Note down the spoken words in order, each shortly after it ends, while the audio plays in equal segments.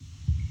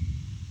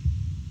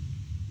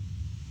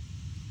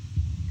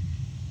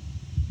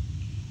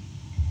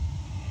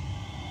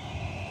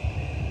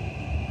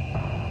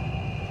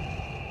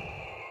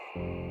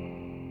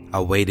I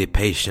waited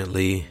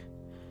patiently,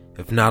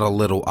 if not a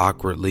little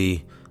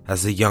awkwardly,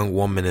 as the young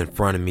woman in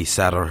front of me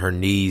sat on her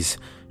knees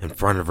in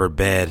front of her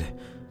bed,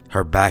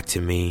 her back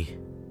to me.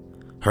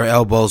 Her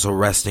elbows were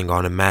resting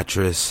on a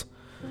mattress.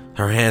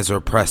 Her hands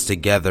were pressed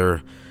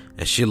together,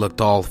 and she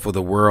looked all for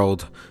the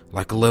world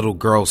like a little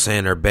girl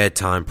saying her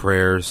bedtime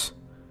prayers.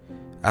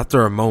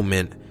 After a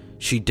moment,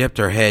 she dipped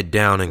her head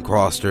down and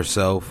crossed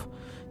herself,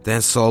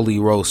 then slowly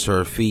rose to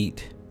her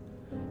feet.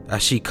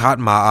 As she caught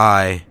my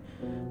eye,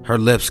 her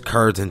lips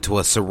curved into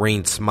a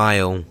serene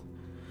smile.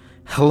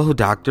 "Hello,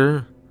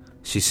 doctor,"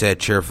 she said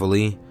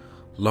cheerfully,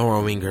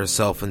 lowering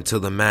herself into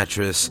the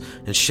mattress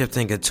and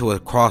shifting into a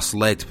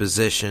cross-legged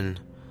position.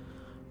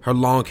 Her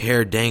long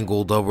hair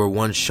dangled over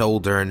one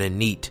shoulder in a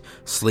neat,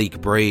 sleek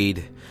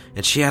braid,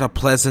 and she had a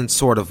pleasant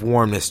sort of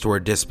warmness to her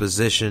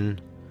disposition.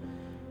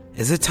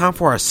 "Is it time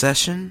for our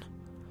session?"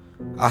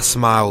 I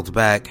smiled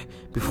back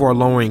before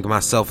lowering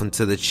myself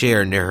into the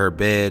chair near her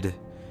bed.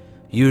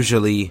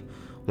 Usually,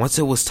 once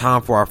it was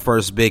time for our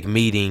first big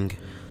meeting,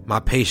 my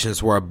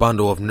patients were a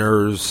bundle of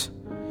nerves.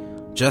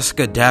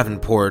 Jessica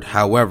Davenport,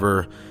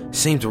 however,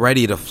 seemed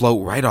ready to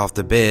float right off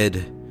the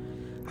bed.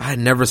 I had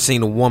never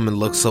seen a woman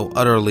look so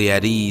utterly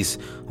at ease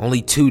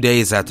only 2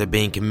 days after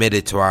being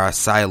committed to our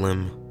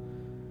asylum.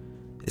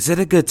 "Is it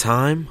a good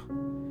time?"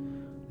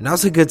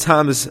 "Now's a good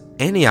time as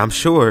any, I'm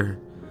sure,"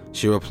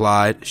 she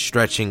replied,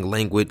 stretching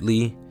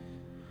languidly.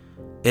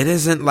 "It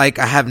isn't like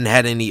I haven't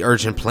had any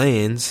urgent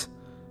plans."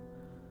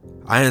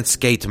 I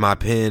unscathed my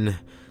pen,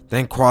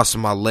 then crossed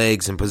my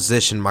legs and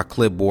positioned my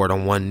clipboard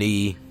on one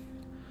knee.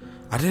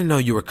 "I didn't know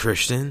you were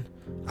Christian,"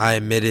 I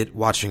admitted,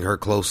 watching her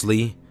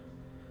closely.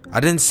 "I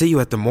didn't see you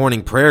at the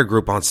morning prayer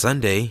group on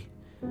Sunday."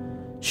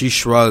 She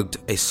shrugged,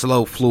 a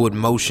slow, fluid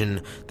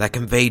motion that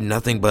conveyed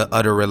nothing but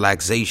utter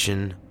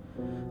relaxation.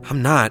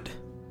 "I'm not."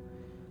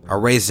 I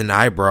raised an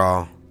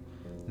eyebrow.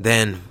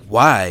 "Then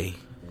why?"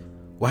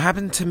 "What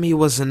happened to me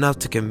was enough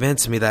to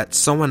convince me that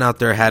someone out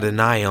there had an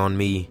eye on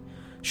me,"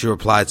 she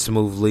replied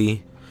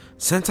smoothly.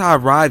 "Since I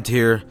arrived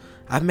here,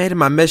 I've made it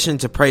my mission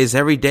to praise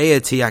every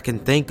deity I can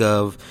think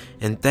of,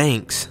 and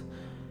thanks.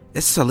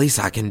 It's the least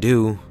I can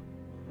do."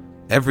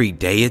 "Every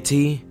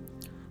deity?"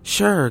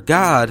 "Sure,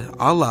 God,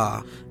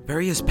 Allah,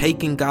 various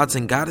pagan gods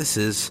and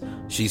goddesses,"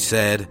 she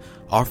said,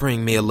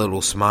 offering me a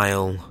little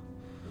smile.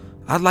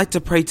 "I'd like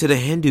to pray to the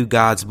Hindu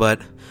gods,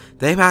 but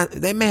they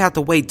may have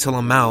to wait till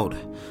I'm out.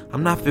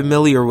 I'm not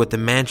familiar with the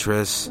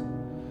mantras."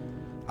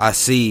 "I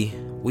see.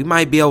 We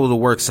might be able to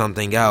work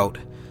something out,"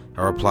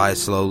 I replied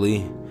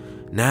slowly.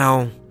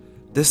 "Now,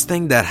 this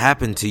thing that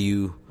happened to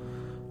you,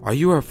 are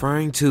you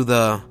referring to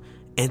the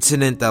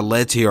incident that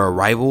led to your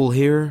arrival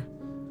here?"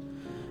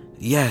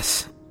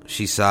 "Yes,"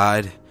 she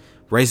sighed,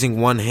 raising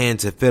one hand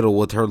to fiddle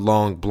with her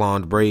long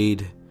blonde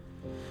braid.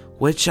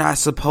 "Which I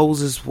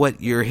suppose is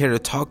what you're here to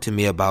talk to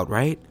me about,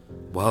 right?"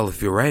 "Well,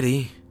 if you're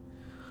ready."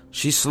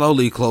 She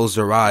slowly closed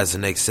her eyes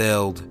and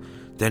exhaled,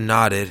 then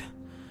nodded.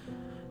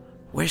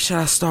 "Where should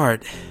I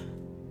start?"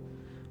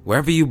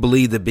 "Wherever you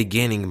believe the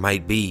beginning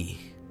might be."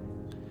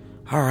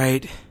 "All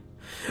right."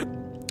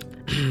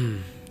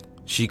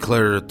 She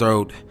cleared her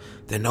throat,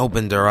 then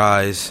opened her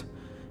eyes.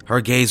 Her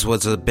gaze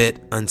was a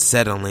bit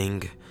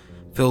unsettling,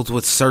 filled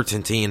with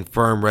certainty and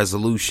firm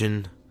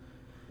resolution.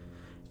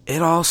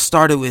 "It all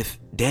started with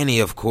Danny,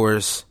 of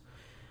course."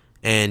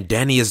 "And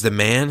Danny is the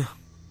man?"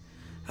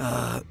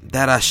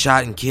 That I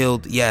shot and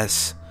killed,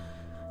 yes.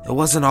 It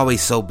wasn't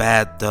always so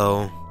bad,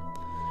 though.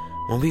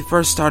 When we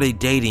first started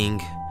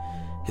dating,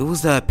 it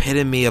was the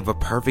epitome of a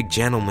perfect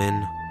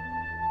gentleman.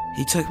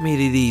 He took me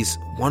to these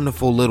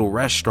wonderful little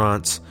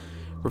restaurants,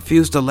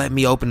 refused to let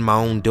me open my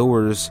own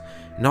doors,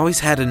 and always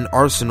had an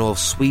arsenal of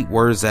sweet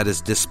words at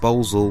his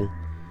disposal.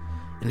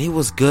 And he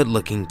was good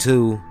looking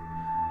too.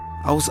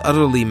 I was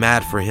utterly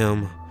mad for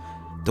him.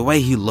 The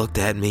way he looked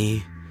at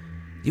me,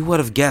 you would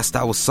have guessed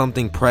I was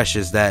something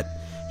precious that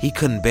he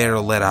couldn't bear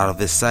to let out of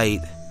his sight.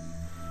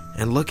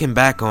 And looking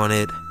back on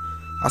it,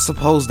 I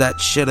suppose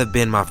that should have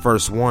been my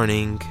first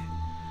warning.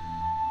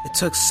 It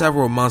took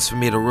several months for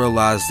me to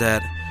realize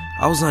that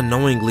I was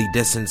unknowingly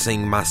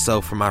distancing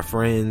myself from my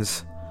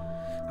friends.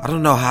 I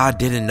don't know how I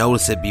didn't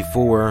notice it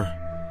before.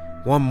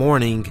 One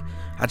morning,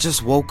 I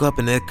just woke up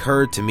and it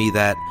occurred to me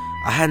that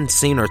I hadn't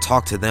seen or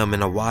talked to them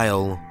in a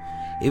while,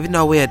 even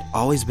though we had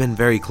always been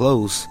very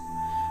close.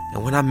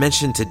 And when I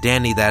mentioned to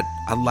Danny that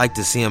I'd like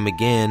to see him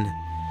again,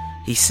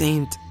 he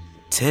seemed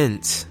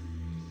tense.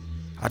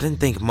 I didn't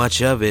think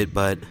much of it,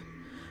 but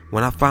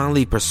when I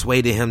finally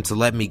persuaded him to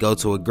let me go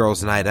to a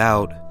girls' night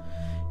out,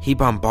 he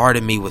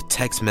bombarded me with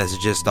text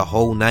messages the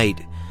whole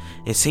night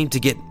and seemed to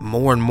get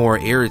more and more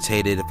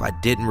irritated if I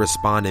didn't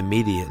respond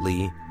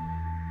immediately.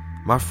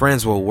 My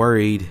friends were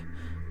worried,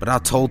 but I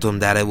told them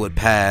that it would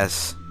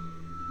pass.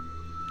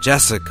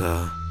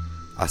 "Jessica,"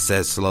 I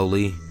said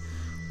slowly,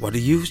 "what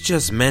you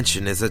just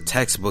mentioned is a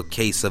textbook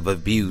case of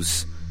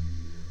abuse."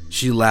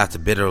 She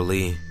laughed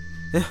bitterly.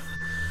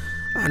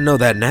 "I know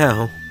that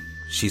now,"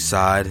 she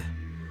sighed,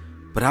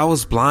 "but I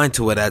was blind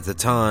to it at the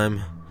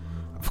time.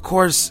 Of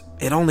course,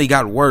 it only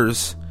got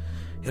worse.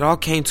 It all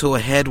came to a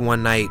head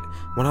one night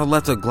when I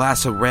left a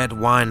glass of red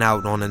wine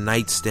out on a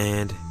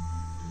nightstand.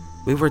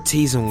 We were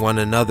teasing one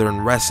another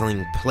and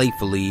wrestling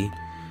playfully,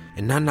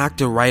 and I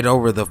knocked it right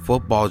over the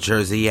football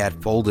jersey he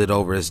had folded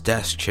over his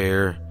desk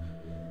chair.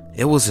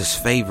 It was his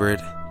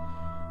favorite.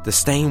 The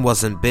stain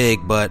wasn't big,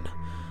 but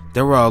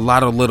there were a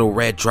lot of little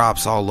red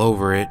drops all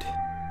over it.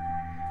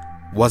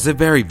 Was it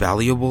very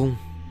valuable?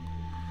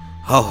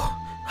 Oh,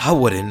 I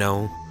wouldn't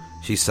know,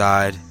 she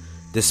sighed,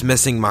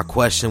 dismissing my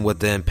question with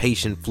the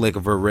impatient flick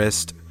of her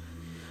wrist.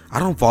 I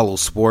don't follow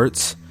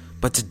sports,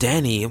 but to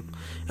Danny, it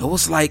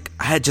was like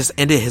I had just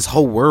ended his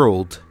whole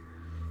world.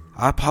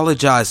 I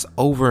apologized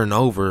over and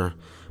over,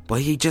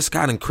 but he just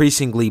got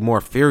increasingly more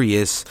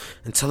furious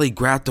until he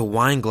grabbed a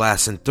wine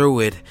glass and threw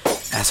it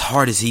as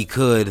hard as he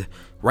could,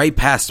 right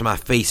past my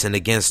face and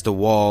against the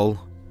wall.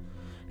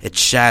 It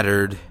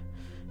shattered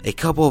a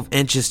couple of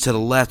inches to the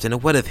left and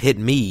it would have hit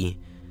me,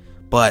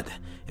 but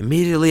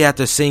immediately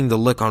after seeing the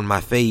look on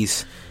my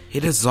face,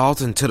 it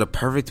dissolved into the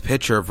perfect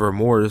picture of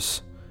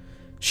remorse.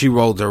 She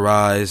rolled her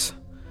eyes.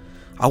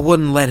 I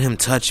wouldn't let him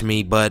touch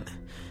me, but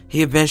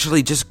he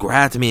eventually just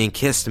grabbed me and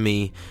kissed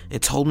me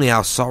and told me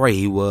how sorry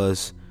he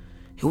was.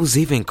 He was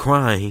even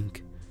crying.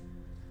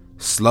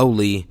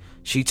 Slowly,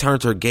 she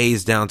turned her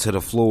gaze down to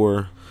the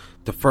floor,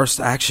 the first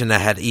action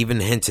that had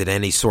even hinted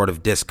any sort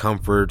of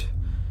discomfort.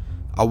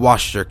 I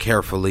watched her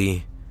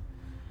carefully.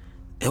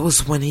 It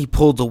was when he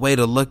pulled away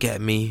to look at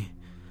me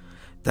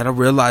that I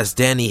realized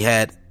Danny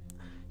had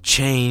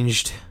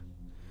changed.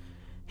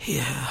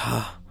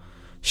 Yeah.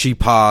 She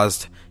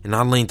paused, and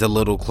I leaned a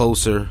little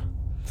closer.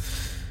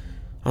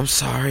 I'm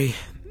sorry.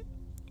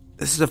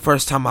 This is the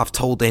first time I've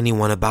told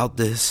anyone about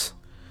this.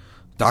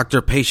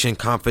 Doctor-patient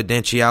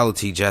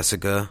confidentiality,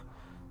 Jessica,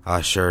 I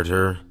assured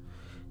her.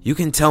 You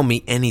can tell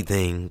me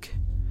anything.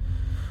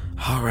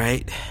 All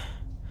right.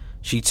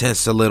 She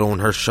tensed a little in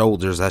her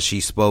shoulders as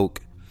she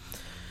spoke.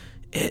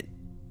 It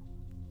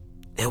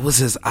was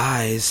his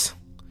eyes.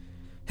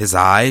 His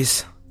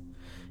eyes?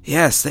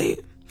 Yes, they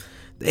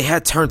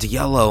had turned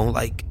yellow,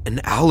 like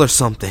an owl or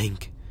something.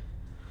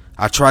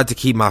 I tried to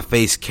keep my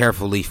face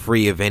carefully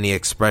free of any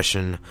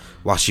expression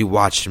while she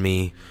watched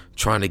me,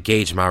 trying to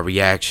gauge my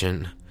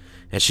reaction.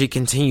 And she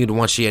continued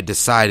once she had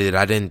decided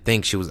I didn't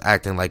think she was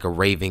acting like a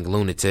raving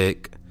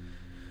lunatic.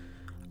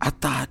 I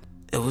thought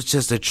it was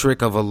just a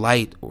trick of a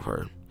light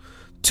or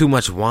too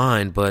much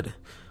wine, but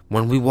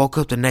when we woke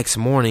up the next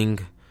morning,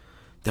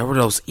 there were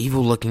those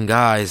evil-looking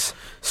eyes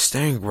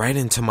staring right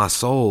into my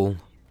soul.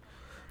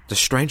 The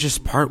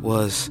strangest part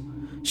was,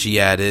 she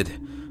added,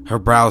 her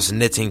brows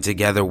knitting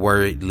together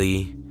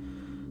worriedly,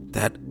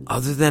 that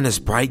other than his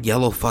bright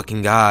yellow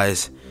fucking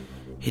eyes,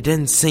 he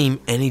didn't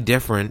seem any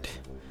different.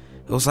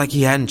 It was like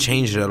he hadn't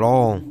changed at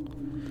all,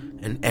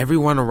 and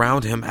everyone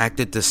around him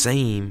acted the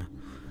same,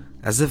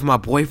 as if my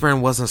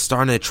boyfriend wasn't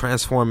starting to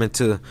transform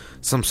into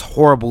some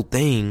horrible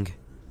thing.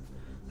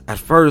 At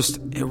first,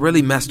 it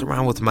really messed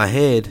around with my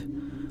head.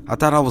 I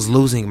thought I was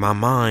losing my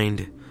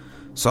mind,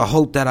 so I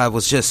hoped that I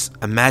was just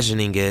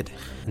imagining it,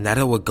 and that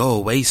it would go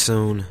away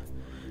soon,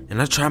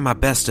 and I tried my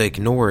best to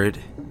ignore it,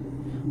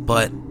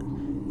 but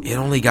it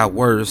only got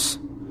worse.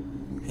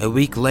 A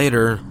week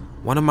later,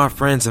 one of my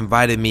friends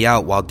invited me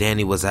out while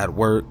Danny was at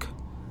work.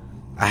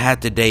 I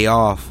had the day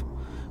off,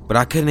 but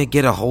I couldn't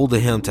get a hold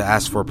of him to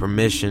ask for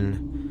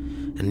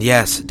permission. And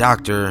yes,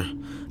 doctor,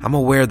 I'm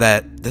aware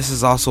that this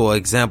is also an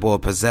example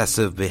of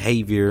possessive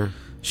behavior,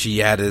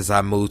 she added as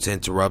I moved to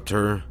interrupt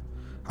her.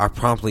 I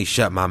promptly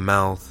shut my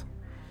mouth.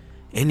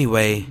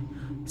 Anyway,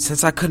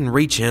 since I couldn't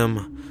reach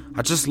him,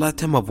 I just left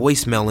him a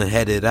voicemail and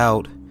headed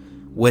out,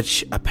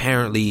 which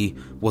apparently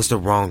was the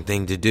wrong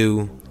thing to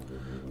do.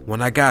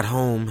 When I got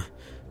home,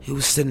 he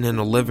was sitting in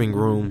the living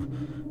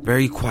room,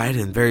 very quiet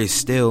and very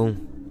still.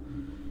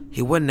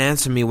 He wouldn't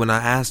answer me when I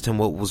asked him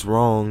what was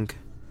wrong.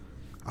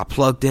 I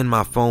plugged in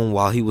my phone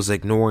while he was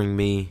ignoring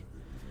me.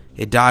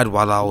 It died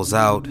while I was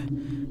out,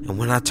 and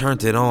when I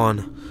turned it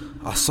on,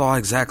 I saw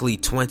exactly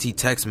 20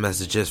 text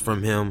messages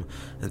from him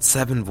and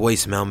 7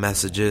 voicemail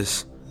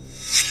messages.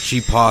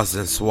 She paused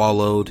and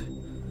swallowed.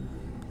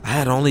 I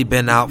had only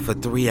been out for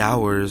 3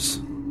 hours.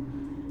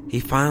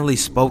 He finally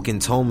spoke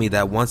and told me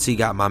that once he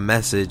got my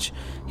message,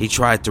 he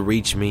tried to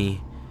reach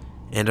me,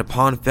 and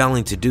upon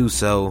failing to do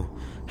so,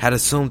 had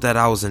assumed that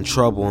I was in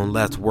trouble and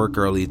left work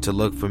early to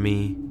look for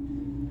me.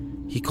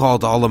 He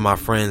called all of my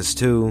friends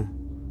too.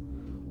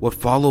 What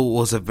followed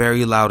was a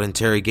very loud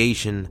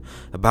interrogation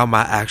about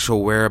my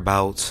actual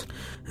whereabouts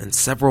and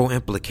several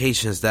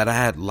implications that I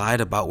had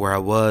lied about where I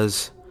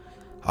was.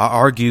 I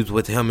argued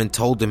with him and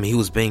told him he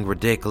was being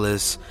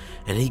ridiculous,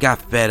 and he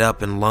got fed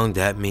up and lunged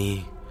at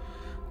me.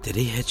 Did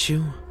he hit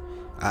you?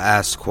 I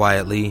asked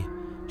quietly.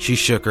 She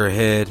shook her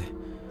head.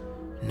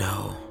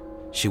 No,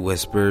 she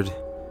whispered.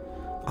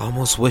 I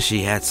almost wish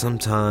he had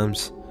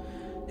sometimes.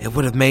 It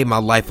would have made my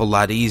life a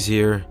lot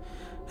easier.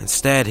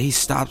 Instead, he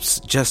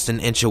stopped just an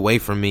inch away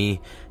from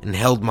me and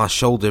held my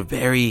shoulder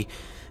very,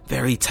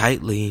 very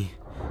tightly.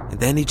 And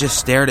then he just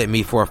stared at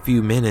me for a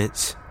few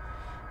minutes.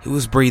 He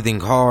was breathing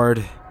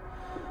hard.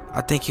 I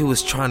think he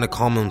was trying to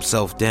calm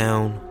himself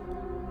down.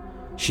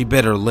 She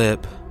bit her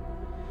lip.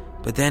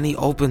 But then he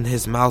opened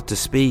his mouth to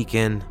speak,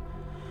 and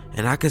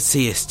I could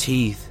see his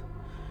teeth.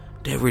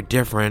 They were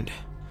different.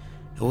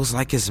 It was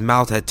like his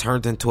mouth had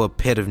turned into a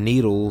pit of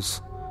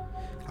needles.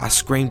 I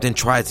screamed and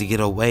tried to get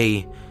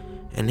away,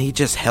 and he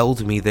just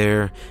held me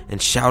there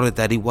and shouted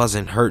that he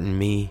wasn't hurting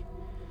me,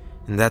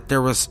 and that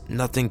there was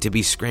nothing to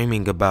be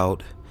screaming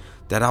about,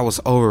 that I was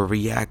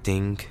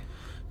overreacting.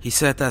 He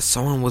said that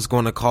someone was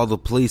going to call the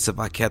police if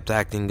I kept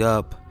acting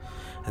up,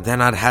 and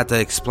then I'd have to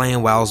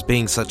explain why I was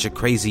being such a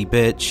crazy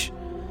bitch,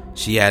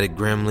 she added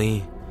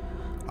grimly.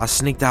 I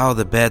sneaked out of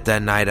the bed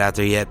that night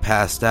after he had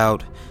passed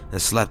out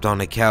and slept on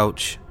the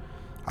couch.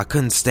 I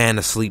couldn't stand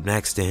to sleep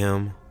next to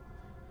him.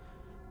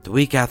 The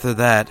week after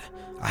that,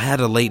 I had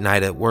a late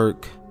night at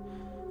work.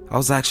 I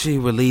was actually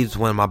relieved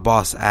when my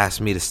boss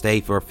asked me to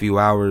stay for a few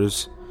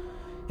hours.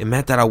 It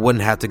meant that I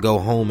wouldn't have to go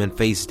home and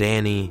face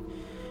Danny,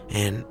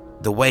 and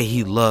the way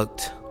he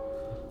looked.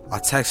 I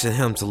texted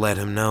him to let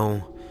him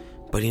know,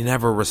 but he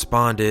never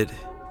responded.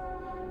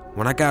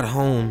 When I got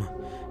home,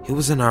 he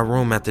was in our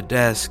room at the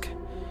desk.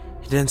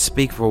 He didn't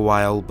speak for a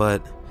while,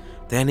 but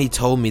then he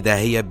told me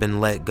that he had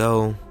been let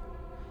go.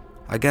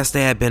 I guess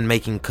they had been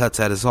making cuts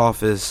at his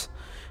office,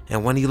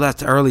 and when he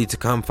left early to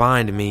come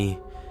find me,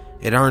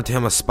 it earned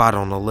him a spot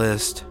on the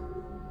list.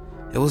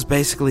 It was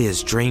basically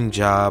his dream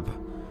job,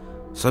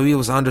 so he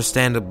was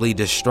understandably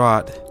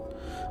distraught.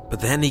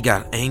 But then he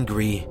got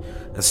angry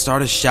and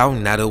started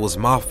shouting that it was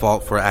my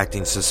fault for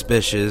acting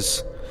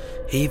suspicious.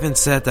 He even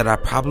said that I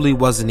probably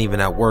wasn't even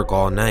at work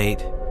all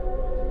night.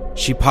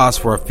 She paused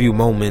for a few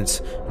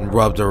moments and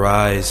rubbed her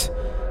eyes,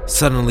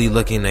 suddenly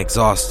looking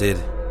exhausted.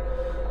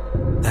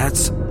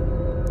 That's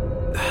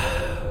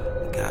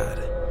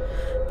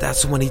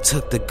when he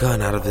took the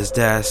gun out of his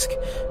desk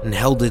and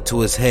held it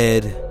to his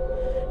head.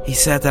 He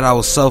said that I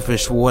was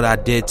selfish for what I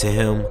did to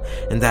him,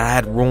 and that I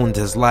had ruined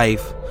his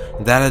life,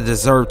 and that I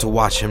deserved to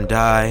watch him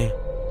die.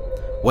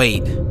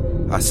 Wait,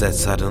 I said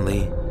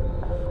suddenly.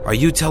 Are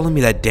you telling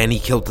me that Danny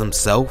killed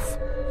himself?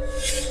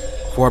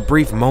 For a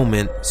brief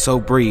moment, so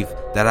brief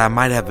that I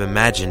might have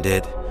imagined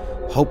it,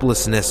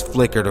 hopelessness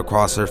flickered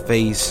across her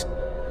face.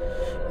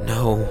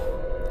 No,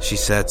 she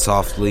said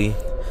softly.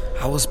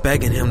 I was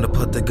begging him to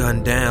put the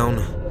gun down,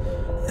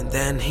 and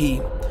then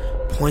he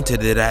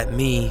pointed it at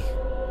me.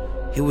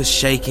 He was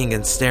shaking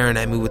and staring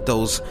at me with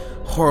those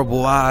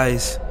horrible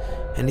eyes,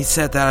 and he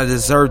said that I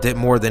deserved it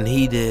more than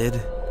he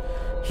did.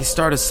 He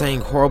started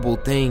saying horrible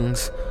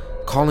things,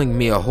 calling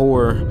me a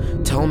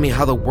whore, telling me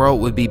how the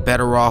world would be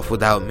better off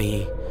without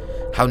me,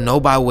 how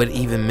nobody would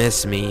even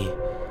miss me.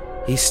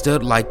 He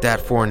stood like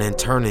that for an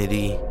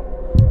eternity.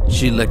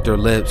 She licked her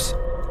lips.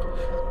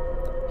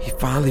 He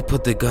finally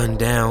put the gun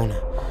down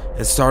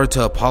and started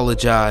to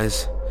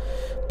apologize,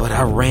 but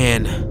I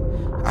ran.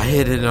 I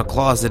hid it in a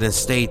closet and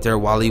stayed there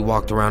while he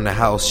walked around the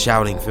house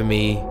shouting for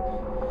me.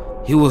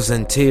 He was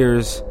in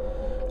tears.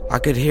 I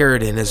could hear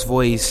it in his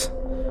voice,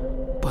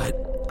 but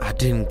I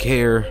didn't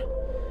care.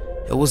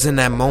 It was in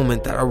that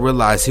moment that I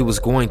realized he was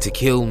going to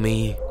kill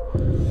me.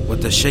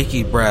 With a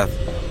shaky breath,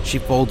 she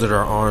folded her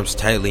arms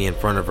tightly in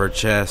front of her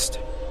chest.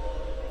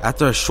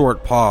 After a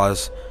short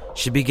pause,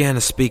 she began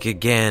to speak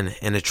again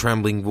in a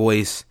trembling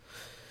voice.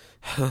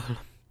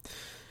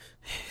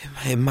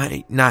 It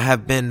might not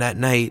have been that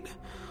night,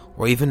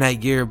 or even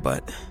that year,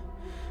 but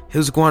he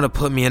was going to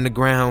put me in the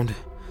ground.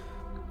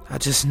 I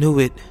just knew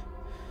it.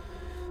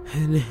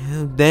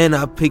 And then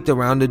I peeked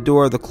around the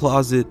door of the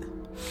closet,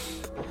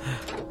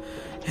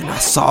 and I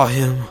saw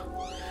him.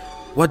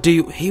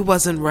 He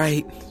wasn't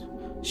right,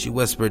 she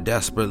whispered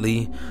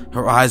desperately,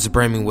 her eyes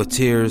brimming with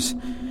tears.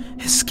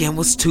 His skin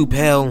was too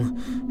pale,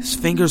 his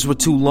fingers were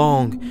too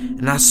long,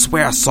 and I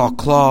swear I saw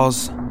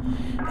claws.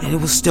 And he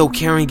was still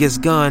carrying his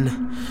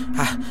gun.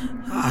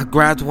 I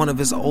grabbed one of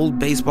his old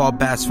baseball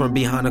bats from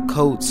behind the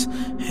coats,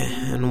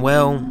 and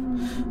well,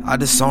 I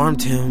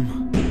disarmed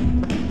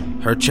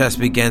him. Her chest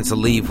began to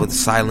leave with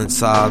silent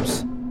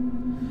sobs.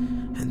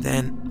 And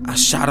then I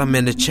shot him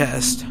in the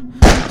chest,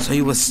 so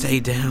he would stay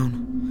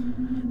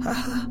down.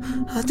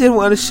 I didn't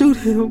want to shoot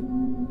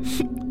him,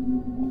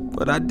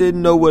 but I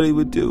didn't know what he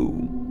would do.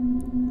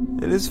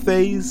 In his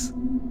face.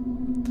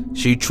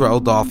 She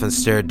trailed off and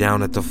stared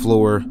down at the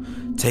floor,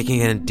 taking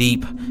in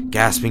deep,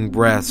 gasping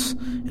breaths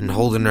and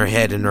holding her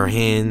head in her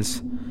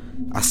hands.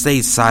 I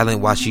stayed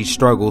silent while she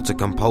struggled to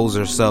compose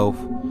herself.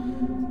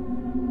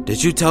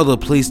 Did you tell the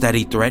police that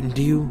he threatened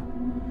you?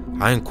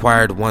 I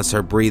inquired once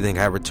her breathing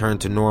had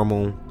returned to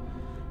normal.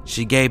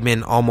 She gave me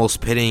an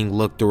almost pitying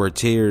look through her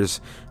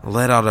tears and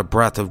let out a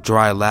breath of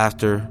dry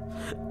laughter.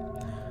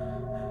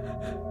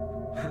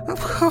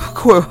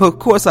 Of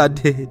course I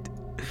did.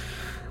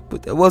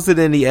 But there wasn't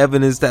any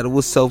evidence that it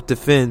was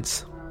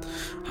self-defense.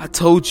 I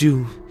told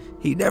you,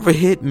 he never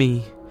hit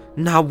me.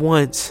 Not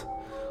once.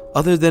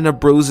 Other than the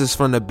bruises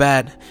from the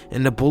bat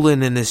and the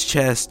bullet in his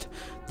chest,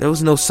 there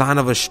was no sign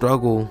of a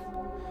struggle.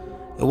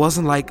 It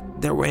wasn't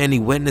like there were any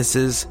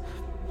witnesses,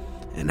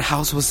 and the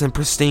house was in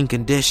pristine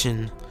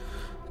condition.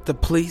 The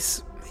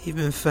police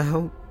even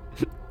found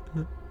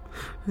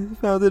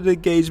an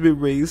engagement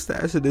ring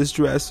stashed in his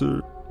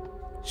dresser.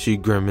 She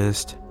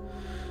grimaced.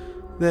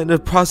 Then the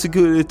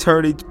prosecuting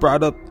attorney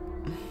brought up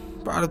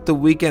the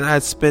weekend I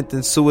had spent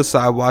in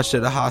suicide watch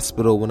at a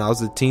hospital when I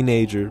was a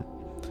teenager.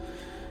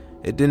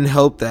 It didn't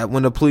help that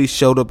when the police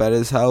showed up at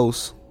his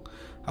house,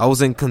 I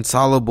was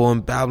inconsolable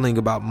and babbling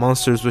about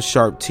monsters with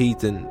sharp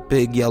teeth and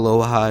big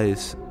yellow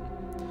eyes.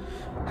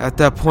 At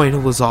that point, it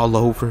was all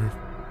over.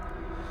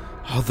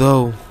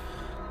 Although,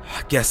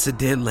 I guess it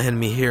did land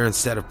me here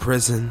instead of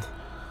prison.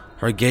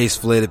 Her gaze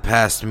flitted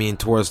past me and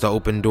towards the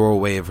open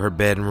doorway of her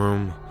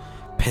bedroom,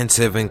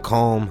 pensive and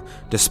calm,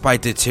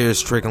 despite the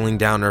tears trickling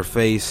down her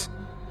face.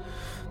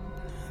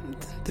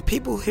 The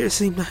people here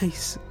seem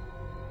nice.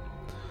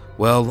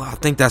 Well, I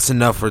think that's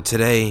enough for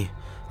today,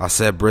 I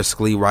said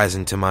briskly,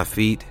 rising to my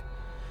feet.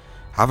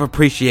 I've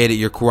appreciated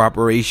your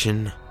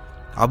cooperation.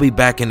 I'll be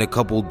back in a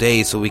couple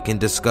days so we can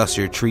discuss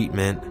your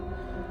treatment.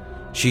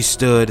 She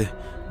stood,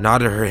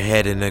 nodded her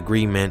head in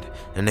agreement,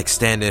 and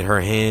extended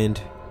her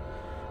hand.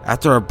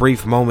 After a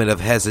brief moment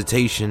of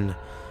hesitation,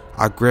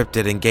 I gripped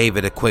it and gave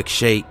it a quick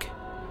shake.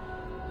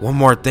 One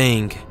more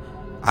thing,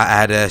 I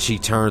added as she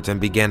turned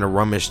and began to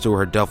rummage through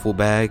her duffel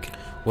bag,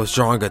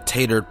 withdrawing a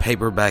tattered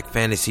paperback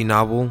fantasy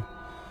novel.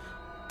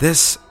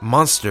 This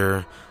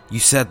monster you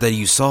said that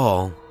you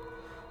saw,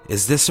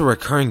 is this a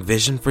recurring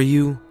vision for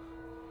you?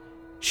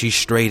 She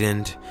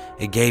straightened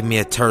and gave me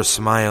a terse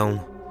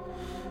smile.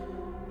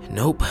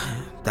 Nope,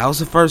 that was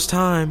the first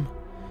time.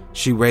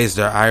 She raised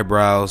her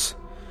eyebrows.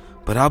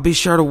 But I'll be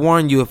sure to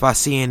warn you if I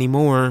see any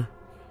more.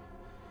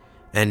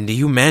 And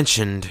you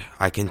mentioned,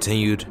 I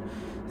continued,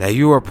 that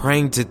you were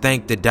praying to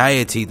thank the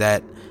deity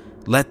that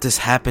let this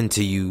happen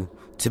to you.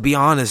 To be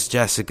honest,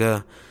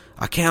 Jessica,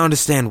 I can't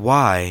understand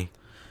why.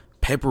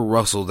 Paper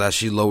rustled as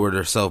she lowered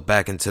herself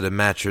back into the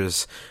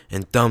mattress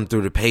and thumbed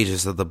through the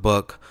pages of the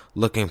book,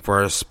 looking for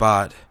her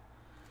spot.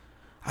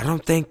 I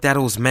don't think that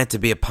it was meant to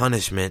be a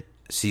punishment,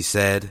 she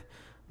said,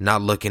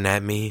 not looking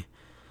at me.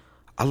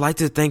 I like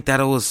to think that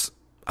it was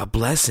a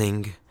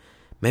blessing.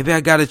 Maybe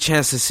I got a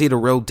chance to see the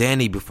real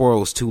Danny before it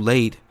was too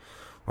late.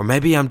 Or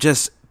maybe I'm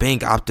just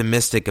being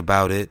optimistic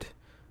about it.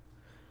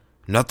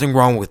 Nothing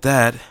wrong with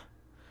that.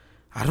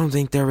 I don't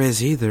think there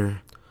is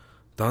either.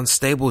 The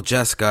unstable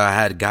Jessica I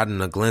had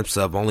gotten a glimpse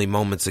of only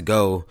moments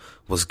ago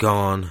was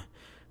gone,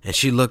 and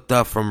she looked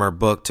up from her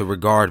book to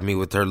regard me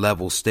with her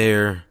level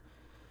stare.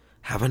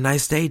 Have a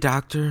nice day,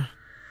 Doctor.